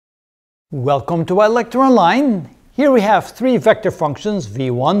Welcome to iLecture Online. Here we have three vector functions,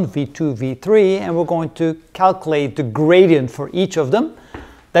 v1, v2, v3, and we're going to calculate the gradient for each of them.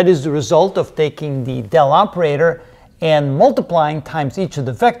 That is the result of taking the del operator and multiplying times each of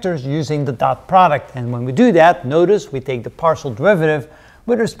the vectors using the dot product. And when we do that, notice we take the partial derivative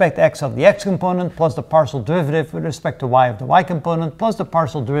with respect to x of the x component plus the partial derivative with respect to y of the y component plus the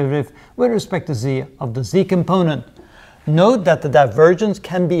partial derivative with respect to z of the z component. Note that the divergence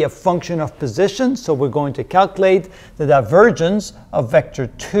can be a function of position, so we're going to calculate the divergence of vector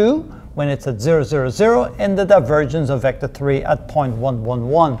 2 when it's at 0, 0, 0, and the divergence of vector 3 at point 1, 1,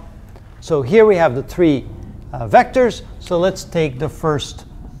 1. So here we have the three vectors, so let's take the first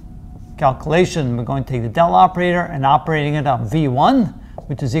calculation. We're going to take the del operator and operating it on v1,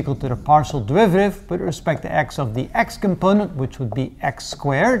 which is equal to the partial derivative with respect to x of the x component, which would be x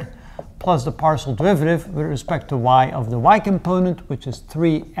squared, plus the partial derivative with respect to y of the y component, which is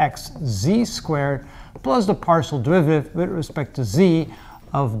 3xz squared, plus the partial derivative with respect to z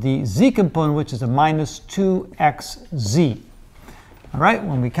of the z component, which is a minus 2xz. All right,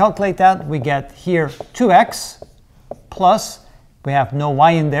 when we calculate that, we get here 2x plus, we have no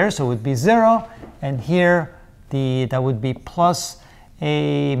y in there, so it would be 0, and here that would be plus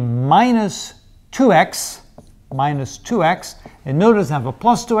a minus 2x, and notice I have a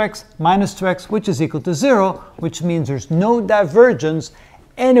plus 2x, minus 2x, which is equal to 0, which means there's no divergence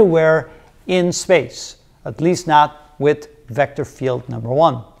anywhere in space, at least not with vector field number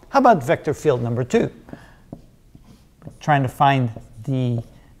 1. How about vector field number 2? Trying to find the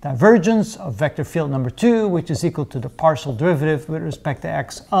divergence of vector field number 2, which is equal to the partial derivative with respect to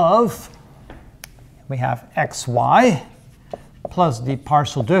x of, we have xy, plus the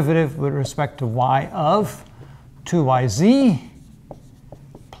partial derivative with respect to y of 2yz,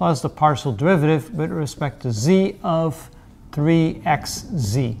 plus the partial derivative with respect to z of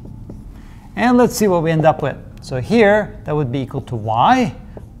 3xz. And let's see what we end up with. So here, that would be equal to y,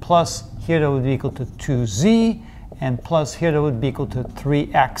 plus here that would be equal to 2z, and plus here that would be equal to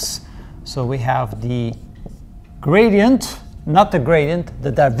 3x. So we have the gradient, not the gradient,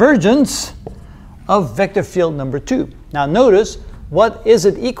 the divergence of vector field number 2. Now notice, what is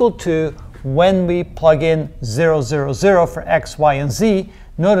it equal to when we plug in 0, 0, 0 for x, y, and z?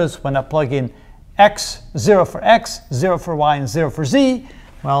 Notice when I plug in x, 0 for x, 0 for y, and 0 for z,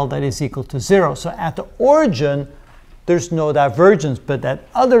 well, that is equal to 0. So at the origin, there's no divergence, but at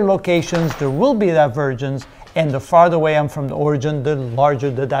other locations, there will be divergence, and the farther away I'm from the origin, the larger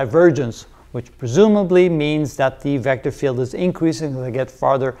the divergence, which presumably means that the vector field is increasing as I get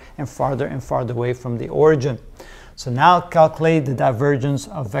farther and farther and farther away from the origin. So now calculate the divergence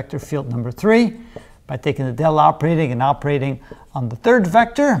of vector field number 3 by taking the del operating and operating on the third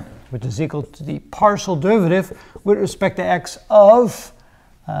vector, which is equal to the partial derivative with respect to x of,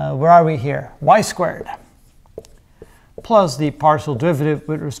 where are we here? Y squared, plus the partial derivative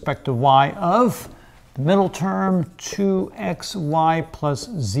with respect to y of the middle term 2xy plus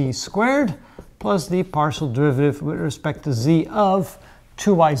z squared, plus the partial derivative with respect to z of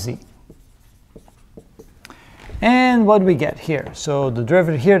 2yz. And what do we get here? So the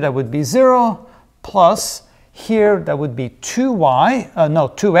derivative here, that would be 0, plus here that would be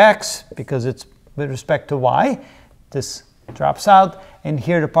 2x, because it's with respect to y. This drops out. And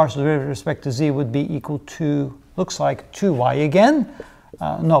here the partial derivative with respect to z would be equal to, looks like 2y again.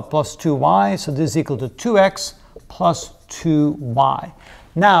 Plus 2y. So this is equal to 2x plus 2y.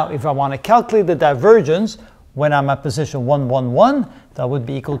 Now, if I want to calculate the divergence when I'm at position 1, 1, 1, that would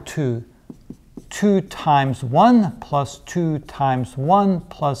be equal to 2 times 1 plus 2 times 1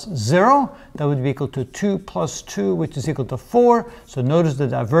 plus 0. That would be equal to 2 plus 2, which is equal to 4. So notice the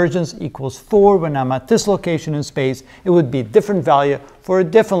divergence equals 4 when I'm at this location in space. It would be a different value for a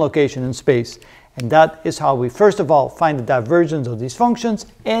different location in space. And that is how we first of all find the divergence of these functions,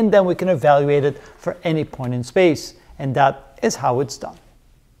 and then we can evaluate it for any point in space. And that is how it's done.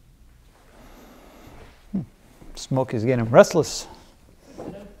 Smoke is getting restless.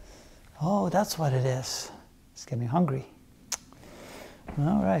 Oh, that's what it is. It's getting me hungry.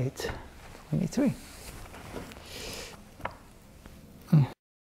 All right, 23.